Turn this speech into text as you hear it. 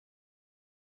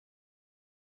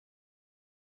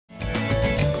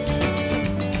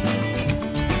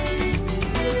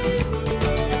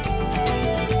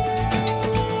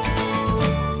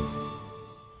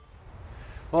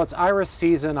Well, it's iris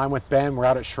season. I'm with Ben. We're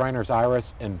out at Schreiner's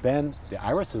Iris, and Ben, the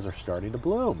irises are starting to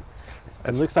bloom.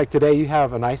 And it looks like today you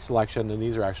have a nice selection, and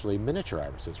these are actually miniature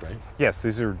irises, right? Yes,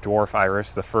 these are dwarf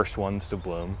iris, the first ones to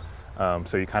bloom.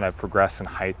 So you kind of progress in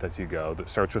height as you go. That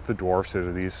starts with the dwarfs,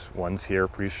 so these ones here,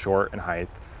 pretty short in height,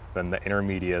 then the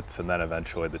intermediates, and then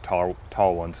eventually the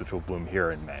tall ones, which will bloom here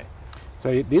in May.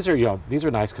 So these are, these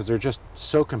are nice because they're just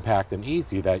so compact and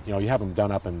easy that, you have them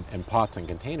done up in pots and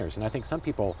containers. And I think some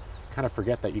people kind of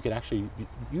forget that you could actually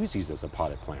use these as a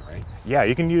potted plant, right? Yeah,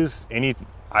 you can use any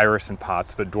iris in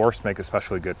pots, but dwarfs make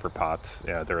especially good for pots.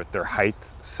 Yeah, their height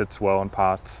sits well in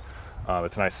pots.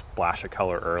 It's a nice splash of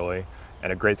color early.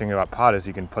 And a great thing about pot is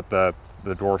you can put the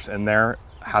dwarfs in there,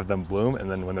 have them bloom,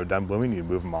 and then when they're done blooming, you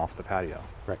move them off the patio.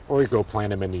 Right. Or you go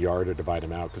plant them in the yard or divide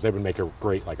them out, because they would make a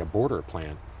great, like a border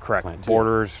plant. Correct. Plant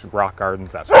Borders, rock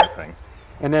gardens, that sort of thing.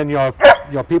 And then,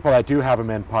 people that do have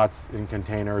them in pots, in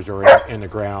containers, or in the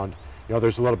ground,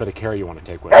 there's a little bit of care you want to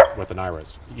take with an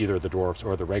iris, either the dwarfs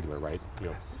or the regular, right?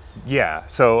 Yeah.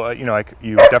 So, like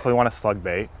you definitely want a slug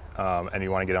bait, and you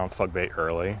want to get on slug bait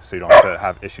early, so you don't have to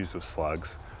have issues with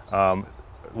slugs.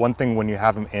 One thing when you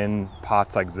have them in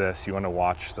pots like this, you want to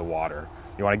watch the water.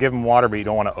 You want to give them water, but you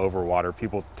don't want to overwater.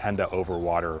 People tend to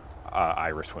overwater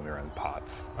iris when they're in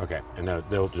pots. Okay, and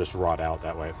they'll just rot out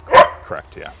that way.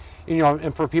 Correct, yeah.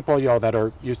 And for people, that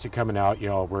are used to coming out,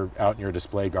 we're out in your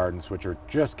display gardens, which are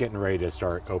just getting ready to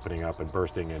start opening up and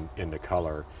bursting into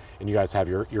color. And you guys have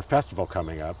your festival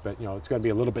coming up, but it's going to be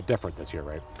a little bit different this year,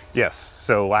 right? Yes.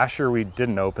 So last year we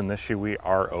didn't open. This year we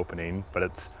are opening, but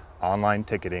it's online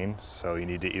ticketing. So you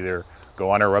need to either go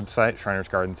on our website,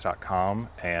 schreinersgardens.com,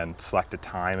 and select a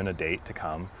time and a date to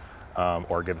come,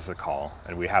 or give us a call.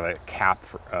 And we have a cap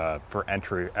for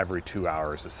entry every 2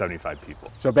 hours of 75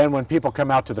 people. So Ben, when people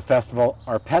come out to the festival,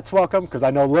 are pets welcome? Because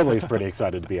I know Lily's pretty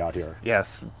excited to be out here.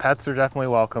 Yes, pets are definitely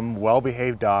welcome.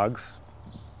 Well-behaved dogs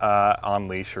on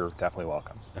leash are definitely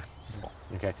welcome.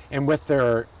 Okay, and with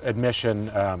their admission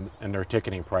and their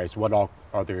ticketing price, what all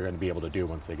are they going to be able to do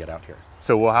once they get out here?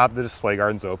 So we'll have the display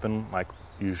gardens open like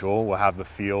usual. We'll have the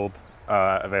field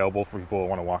available for people who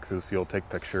want to walk through the field, take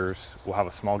pictures. We'll have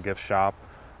a small gift shop,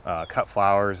 cut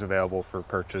flowers available for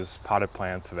purchase, potted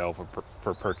plants available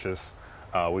for purchase.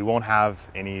 We won't have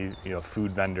any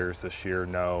food vendors this year,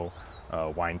 no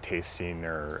wine tasting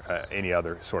or any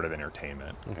other sort of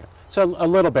entertainment. Okay, so a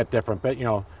little bit different, but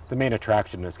the main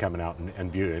attraction is coming out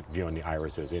and viewing the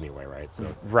irises anyway, right?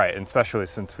 So right, and especially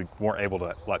since we weren't able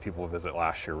to let people visit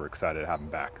last year, we're excited to have them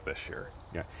back this year.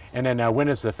 Yeah, and then when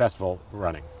is the festival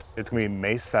running? It's going to be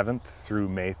May 7th through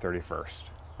May 31st.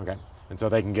 Okay, and so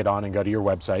they can get on and go to your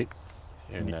website,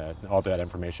 and all that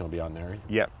information will be on there.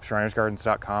 Yep,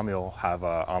 schreinersgardens.com. You'll have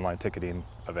online ticketing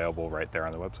available right there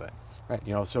on the website. Right,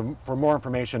 so for more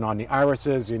information on the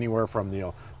irises, anywhere from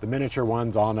the miniature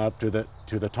ones on up to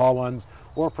the tall ones,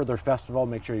 or for their festival,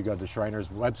 make sure you go to Schreiner's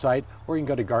website, or you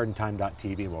can go to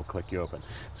gardentime.tv and we'll click you open.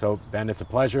 So Ben, it's a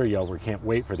pleasure. We can't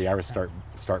wait for the iris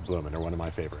start blooming. They're one of my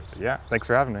favorites. Yeah, thanks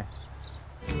for having me.